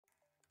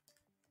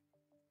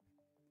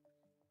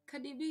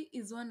Cardi B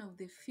is one of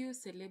the few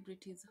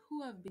celebrities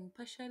who have been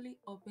partially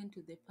open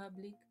to the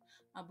public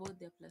about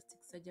their plastic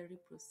surgery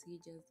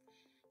procedures.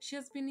 She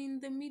has been in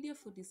the media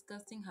for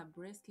discussing her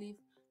breast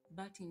lift,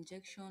 butt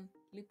injection,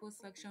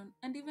 liposuction,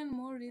 and even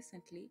more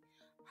recently,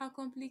 her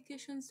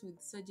complications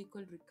with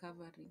surgical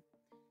recovery.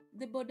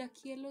 The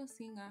Bodakielo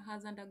singer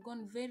has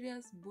undergone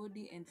various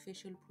body and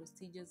facial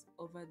procedures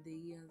over the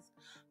years.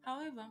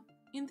 However,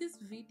 in this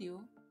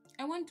video,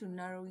 I want to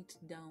narrow it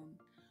down.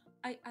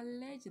 I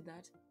allege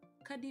that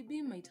Cardi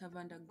B might have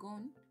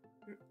undergone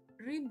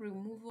rib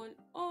removal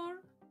or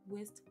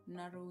waist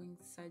narrowing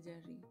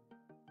surgery.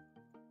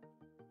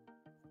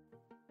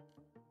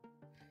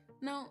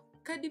 Now,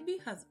 Cardi B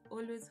has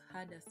always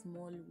had a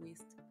small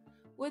waist,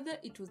 whether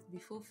it was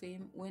before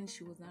fame when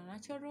she was a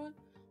natural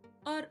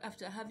or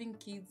after having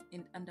kids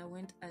and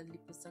underwent a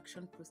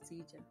liposuction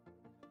procedure.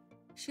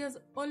 She has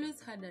always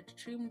had a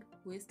trimmed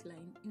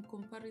waistline in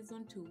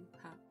comparison to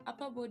her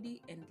upper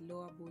body and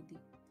lower body.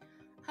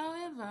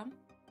 However,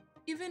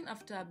 even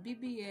after a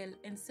BBL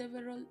and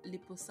several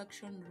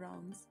liposuction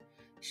rounds,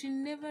 she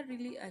never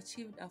really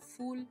achieved a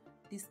full,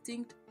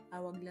 distinct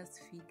hourglass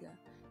figure.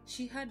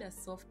 She had a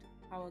soft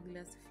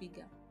hourglass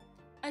figure.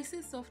 I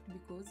say soft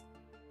because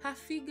her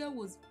figure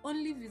was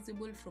only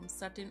visible from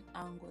certain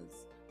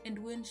angles and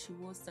when she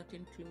wore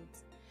certain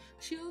clothes.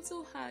 She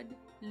also had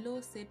low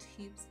set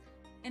hips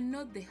and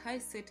not the high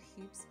set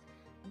hips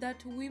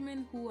that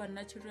women who are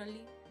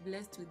naturally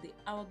blessed with the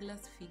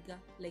hourglass figure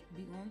like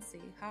Beyonce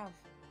have.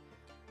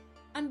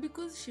 And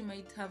because she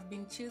might have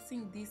been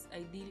chasing this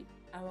ideal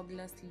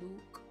hourglass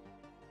look,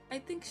 I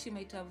think she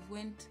might have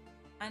went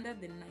under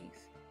the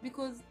knife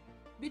because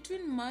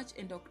between March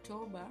and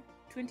October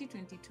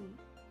 2022,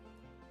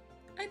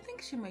 I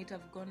think she might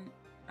have gone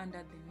under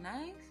the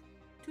knife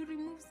to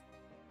remove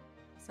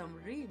some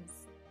ribs.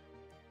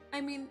 I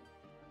mean,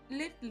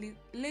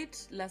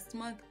 late last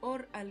month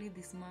or early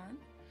this month,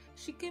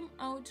 she came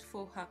out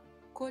for her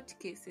court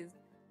cases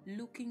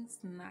looking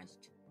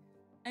snatched.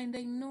 And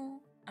I know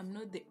I'm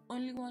not the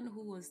only one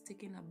who was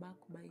taken aback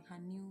by her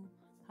new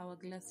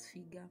hourglass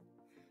figure.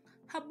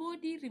 Her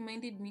body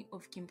reminded me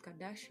of Kim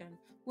Kardashian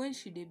when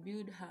she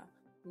debuted her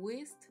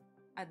waist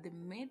at the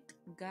Met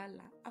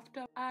Gala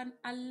after an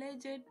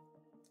alleged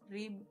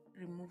rib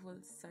removal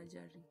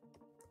surgery.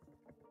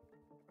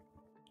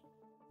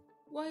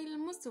 While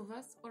most of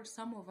us or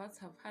some of us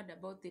have heard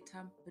about the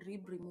term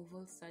rib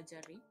removal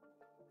surgery,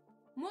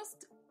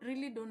 most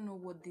really don't know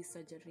what this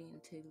surgery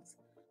entails.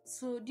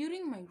 So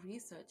during my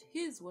research,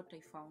 here's what I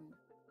found.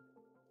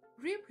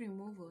 Rib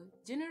removal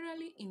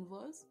generally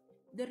involves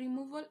the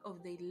removal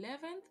of the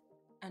 11th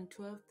and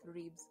 12th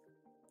ribs,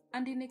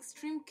 and in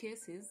extreme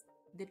cases,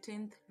 the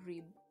 10th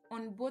rib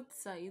on both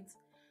sides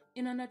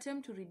in an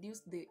attempt to reduce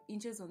the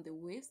inches on the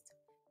waist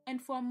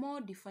and for a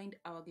more defined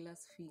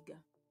hourglass figure.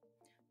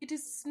 It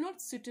is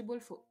not suitable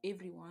for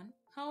everyone,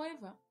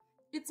 however,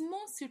 it's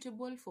more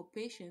suitable for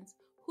patients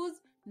whose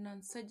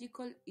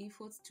non-surgical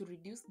efforts to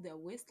reduce their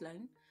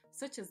waistline,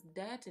 such as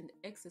diet and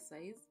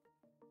exercise,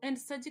 and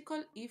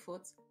surgical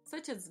efforts,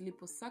 such as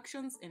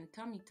liposuctions and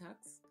tummy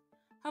tucks,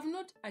 have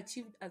not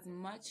achieved as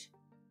much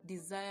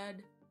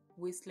desired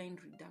waistline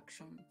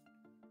reduction.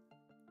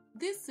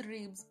 These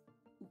ribs,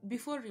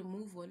 before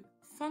removal,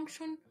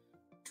 function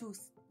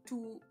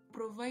to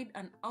provide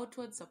an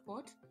outward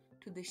support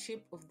to the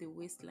shape of the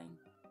waistline.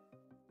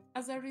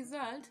 As a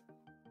result,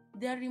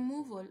 their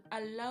removal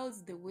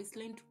allows the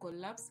waistline to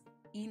collapse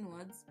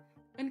inwards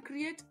and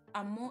create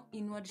a more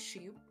inward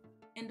shape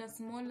and a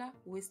smaller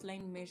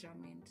waistline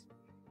measurement.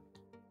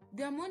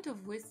 The amount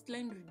of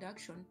waistline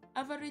reduction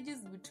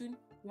averages between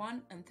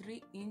 1 and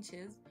 3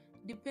 inches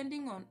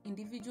depending on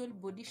individual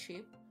body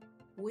shape,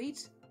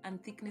 weight,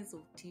 and thickness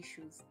of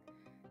tissues.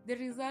 The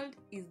result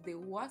is the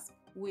wasp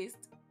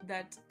waist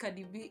that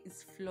Cardi B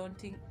is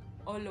flaunting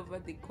all over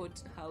the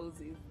court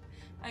houses.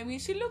 I mean,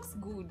 she looks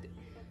good.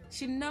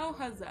 She now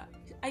has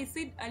I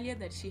said earlier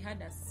that she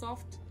had a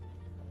soft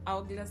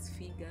hourglass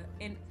figure,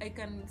 and I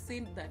can say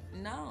that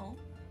now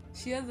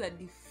she has a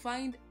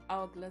defined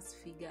hourglass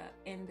figure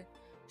and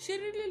she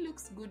really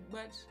looks good.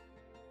 But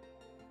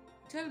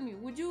tell me,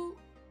 would you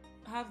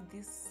have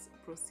this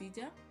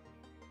procedure?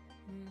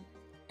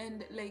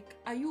 And like,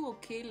 are you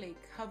okay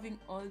like having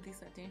all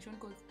this attention?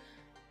 Because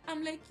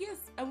I'm like,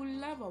 yes, I would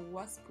love a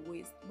wasp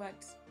waist,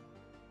 but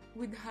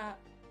with her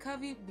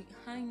curvy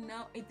behind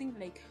now, I think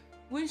like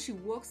when she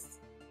walks,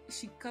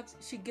 she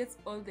gets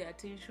all the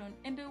attention.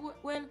 And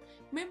well,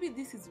 maybe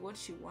this is what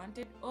she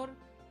wanted, or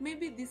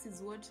maybe this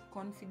is what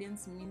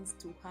confidence means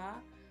to her.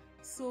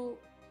 So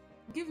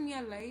give me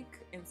a like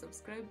and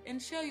subscribe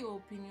and share your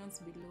opinions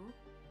below.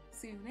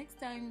 See you next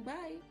time.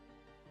 Bye.